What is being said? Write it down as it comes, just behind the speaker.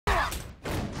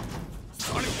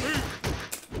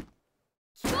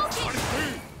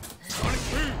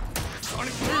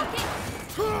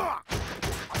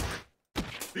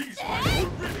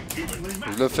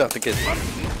le faire, t'inquiète.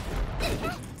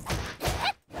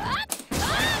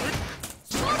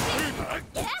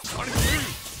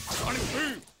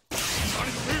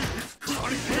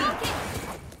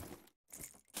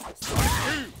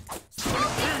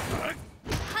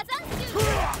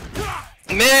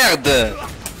 Merde.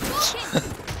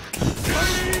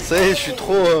 Ça y est, je suis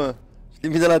trop... je l'ai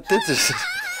mis dans la tête,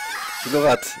 je le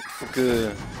rate. Il faut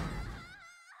que...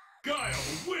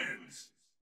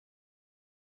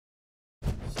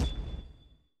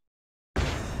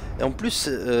 Et en plus,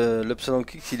 l'Upside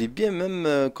Kick, il est bien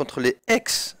même contre les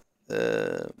ex. En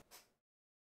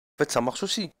fait, ça marche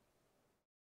aussi.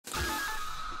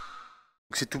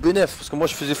 Donc c'est tout bénef, parce que moi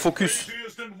je faisais focus.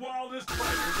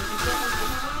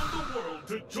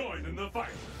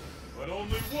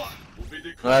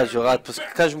 Ouais, je rate, parce que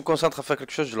quand je me concentre à faire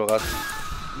quelque chose, je le rate.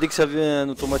 Dès que ça vient un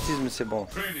automatisme, c'est bon.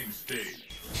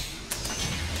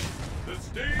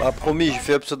 Bah promis, j'ai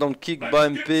fait Upside Down Kick, bas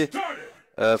MP,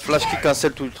 flash kick,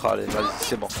 cancel tout ultra, allez, vas-y,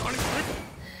 c'est bon.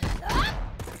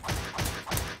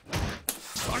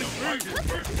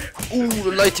 Ouh,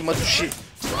 le light il m'a touché.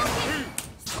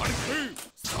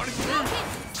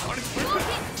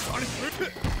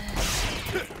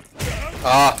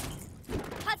 Ah.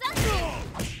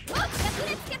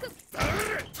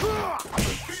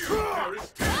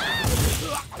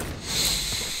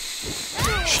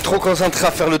 Je suis trop concentré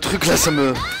à faire le truc là, ça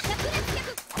me...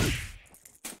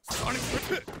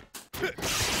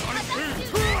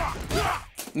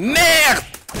 Merde.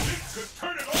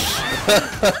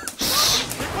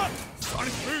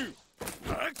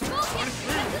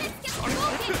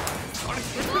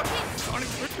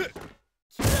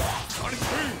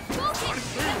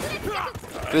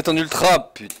 Fais ton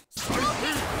ultra, putain.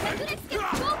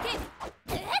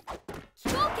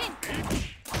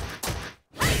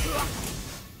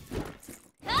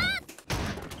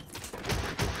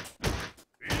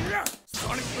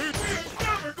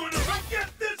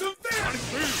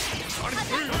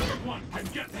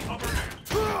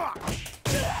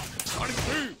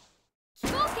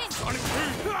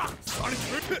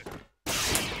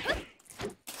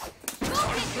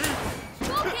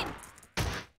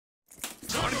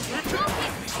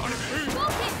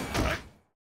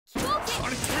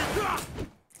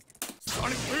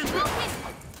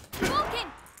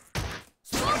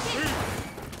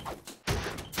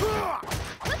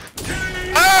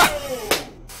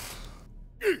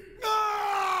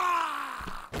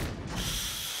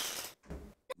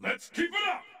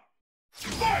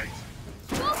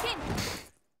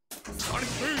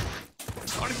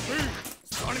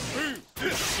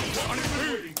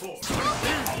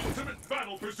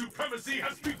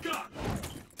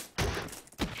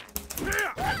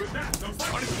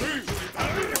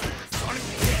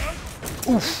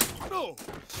 Ouf.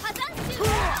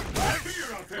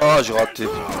 Oh, j'ai raté.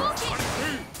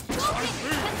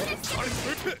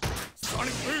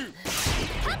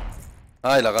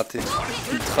 Ah, il a raté.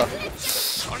 Ultra.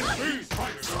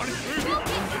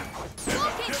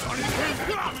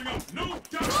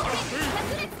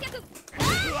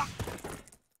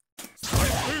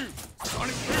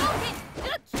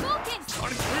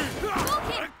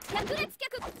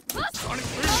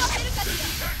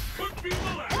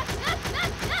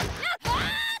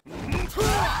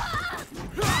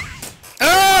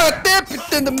 Ah, t'es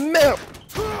putain de merde.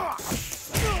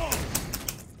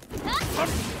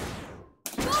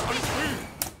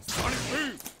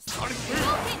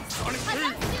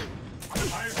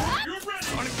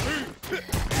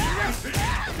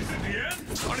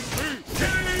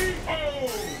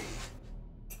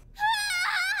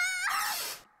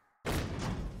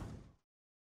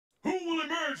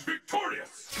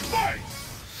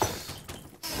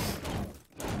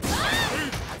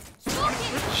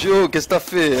 Gio, qu'est-ce que t'as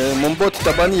fait? Mon bot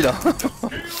t'a banni là.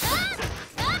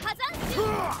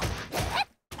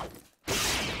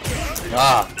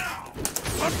 Ah.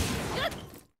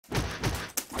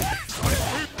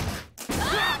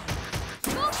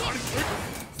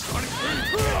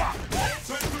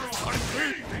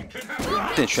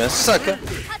 Putain, je suis un sac hein.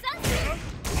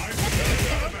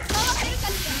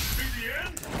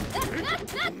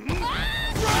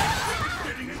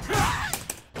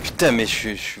 Putain, mais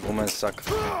je suis vraiment un sac.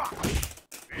 Putain,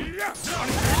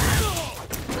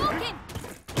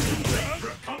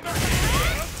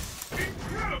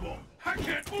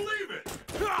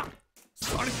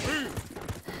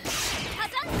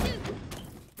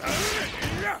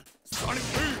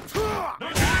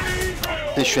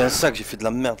 je suis un sac, j'ai fait de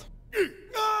la merde.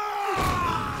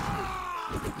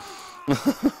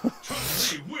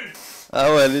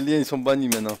 Ah ouais, les liens ils sont bannis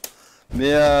maintenant. Mais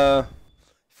il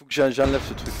faut que j'enlève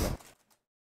ce truc là.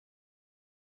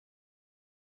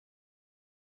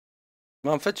 Mais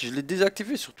en fait, je l'ai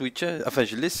désactivé sur Twitch. Hein. Enfin,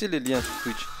 j'ai laissé les liens sur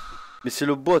Twitch. Mais c'est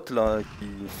le bot là qui.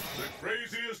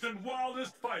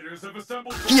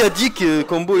 Qui a dit que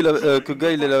combo que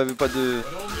Guile il avait pas de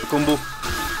combo?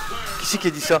 Qui c'est qui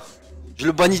a dit ça? Je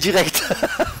le bannis direct.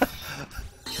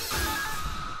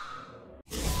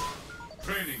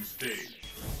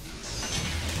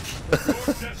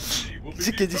 Qui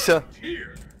c'est qui a dit ça?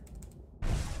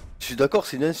 Je suis d'accord,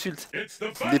 c'est une insulte.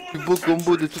 Les plus beaux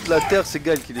combos de toute la terre, c'est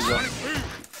Guile qui les a.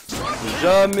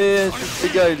 Jamais insulter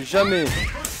Guile, jamais.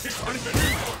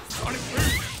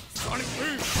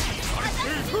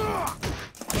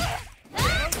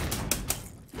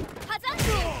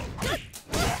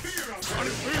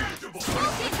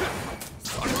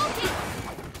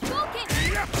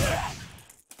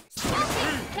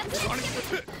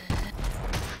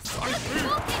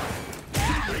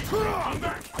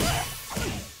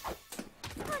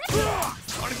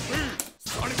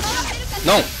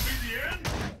 Non.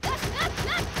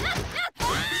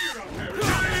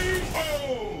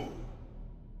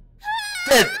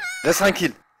 Ted, reste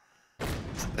tranquille.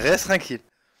 Reste tranquille.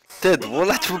 Ted,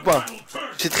 voilà, tu peux pas.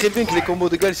 Je sais très bien que les combos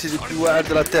de Guile c'est les plus wild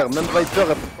de la terre. Même Viper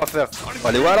elle peut pas faire.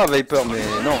 Allez voilà Viper, mais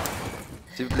non.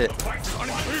 S'il vous plaît.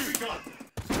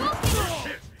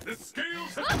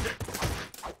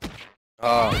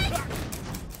 Ah.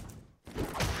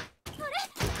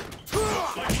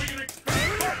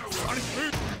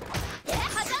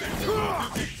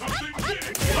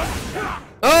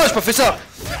 Oh, j'ai pas fait ça.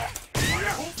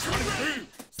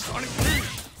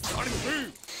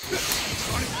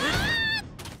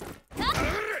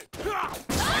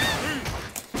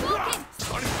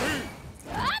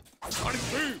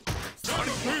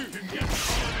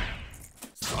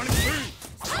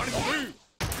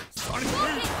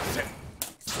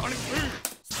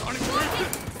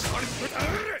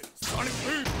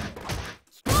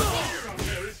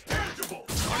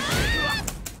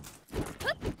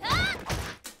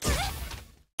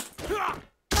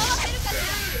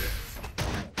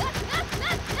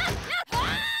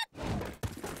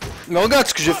 Mais regarde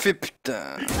ce que je fais,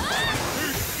 putain.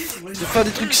 Je vais faire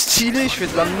des trucs stylés, je fais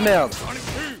de la merde.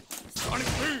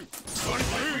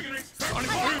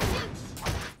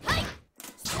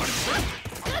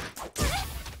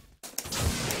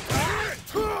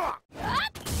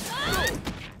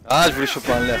 Ah, je voulais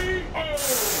choper en l'air.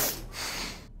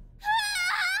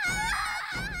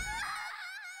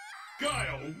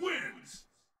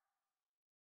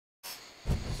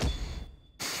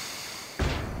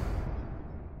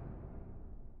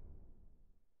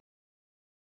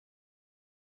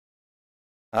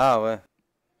 Ah ouais.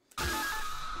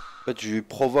 En fait, je lui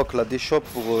provoque la déshop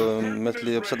pour mettre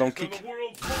les upside down kick.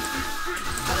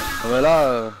 Mais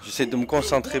là, j'essaie de me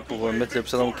concentrer pour mettre les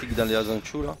upside down kick dans les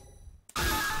Azanchu là.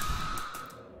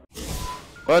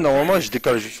 Ouais, normalement, je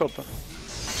décale, je shop. Hein.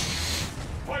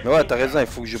 Mais ouais, t'as raison, il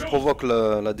faut que je provoque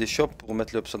la déshop pour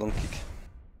mettre les upside down kick.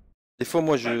 Des fois,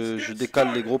 moi, je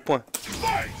décale les gros points.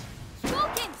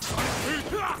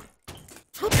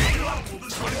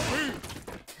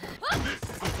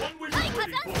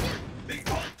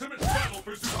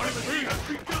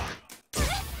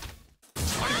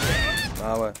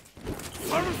 Ah ouais.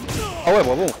 Ah ouais,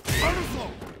 bravo.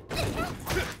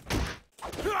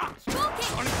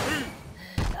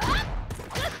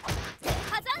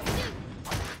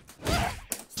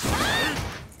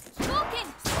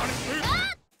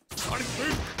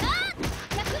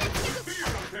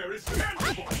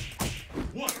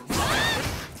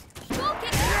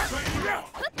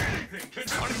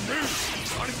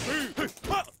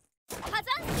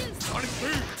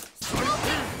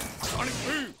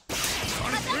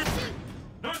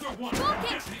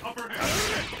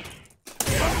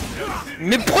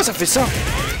 Mais pourquoi ça fait ça?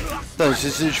 Putain,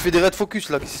 je fais des raids focus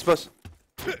là, qu'est-ce qui se passe?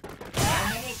 Pourquoi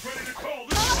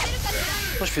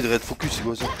je fais des raids focus, c'est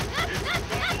quoi ça?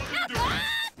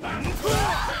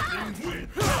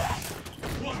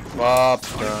 Ah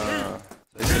putain,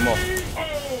 c'est mort.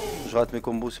 Je rate mes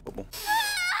combos, c'est pas bon.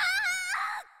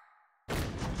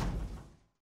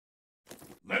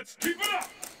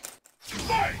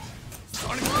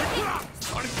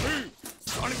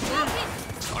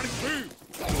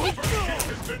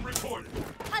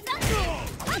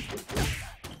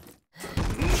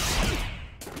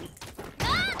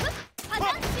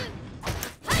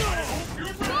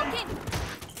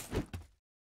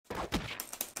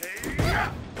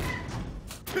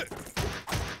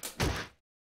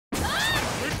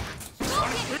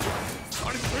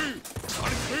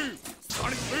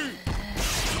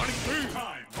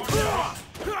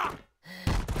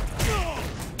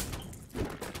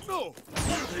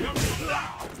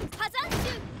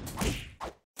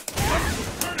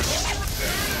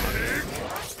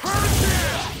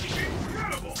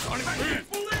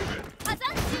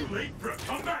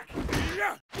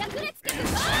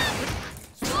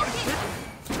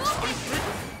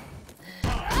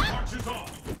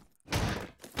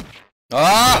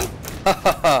 Ah.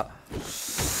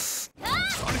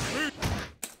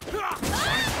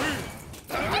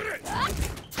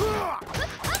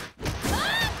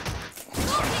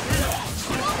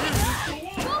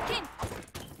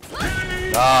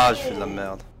 Ah, je fais de la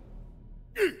merde.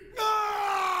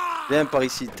 Viens par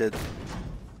ici, Ted.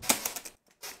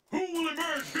 Je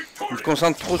me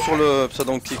concentre trop sur le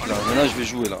pseudo kick là. Maintenant, je vais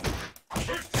jouer là.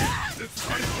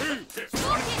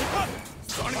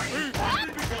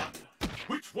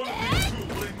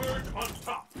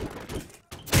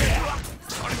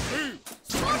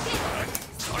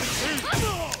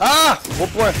 Ah, gros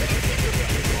point.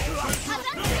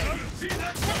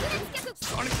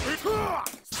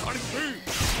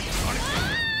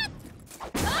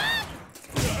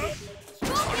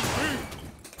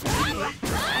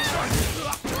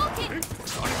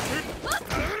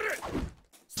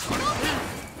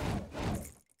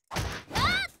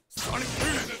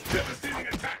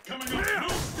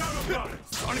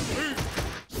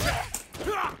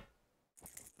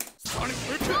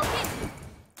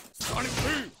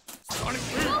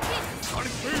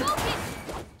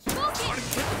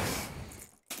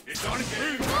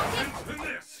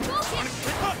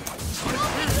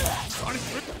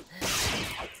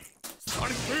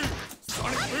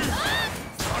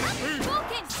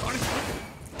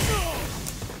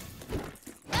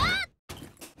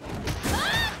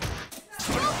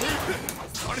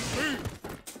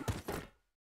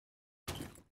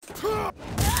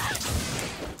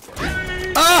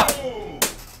 Ah!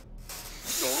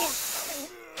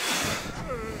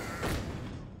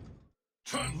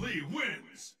 CHUN-LI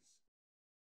wins.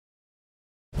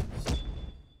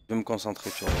 Je vais me concentrer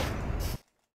sur moi.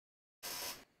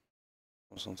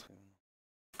 Concentrer.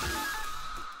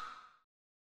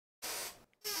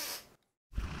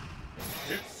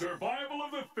 It's survival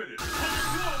of the fittest on a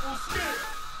global scale.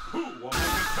 Who among the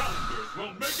challengers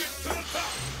will make it to the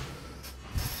top?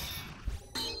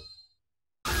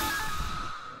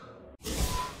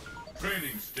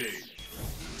 Training stage.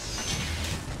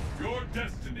 Your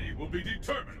destiny will be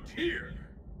determined here.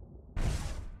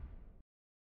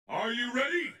 Are you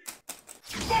ready?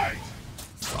 Fight!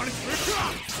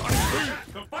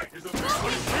 The fight is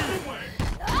officially underway.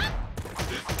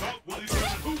 This bout will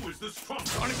determine who is the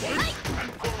strongest once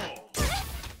and for all.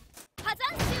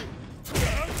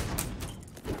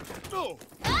 No!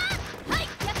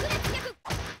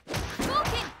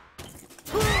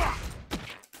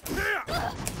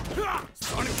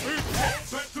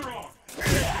 Sets her off.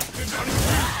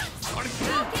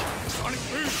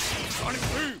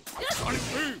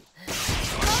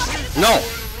 Non!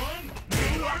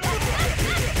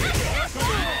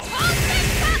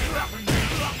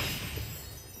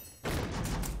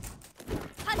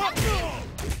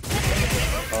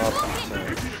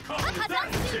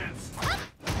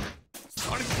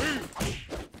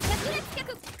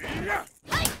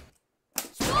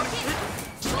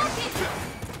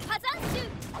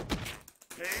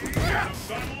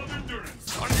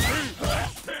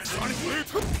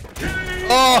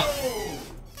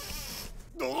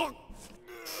 Oh!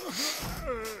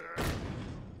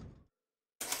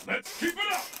 Let's keep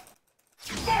it up!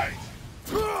 Fight!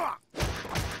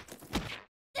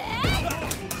 How long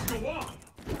will this go on?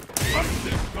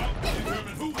 This bout will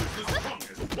determine who is the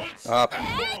strongest once and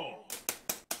for all.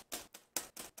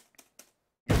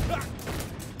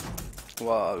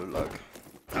 Waouh, le lag.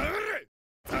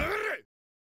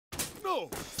 No!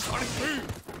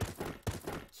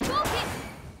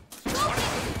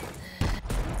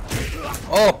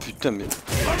 Oh putain,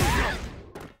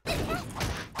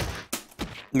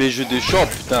 mais je déchante,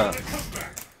 putain.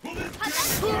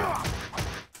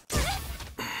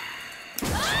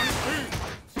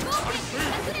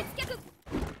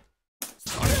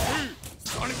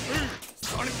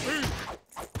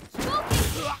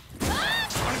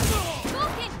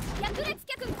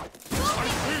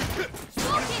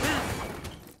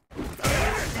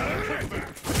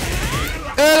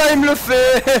 Et là il me le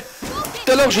fait.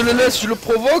 Tout à l'heure je le laisse, je le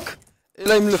provoque. Et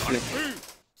là il me le fait.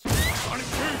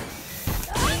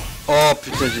 Oh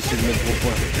putain, j'ai essayé de mettre gros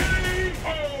point.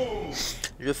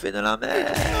 Je fais de la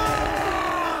merde.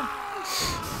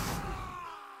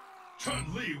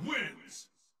 CHUN-LI wins.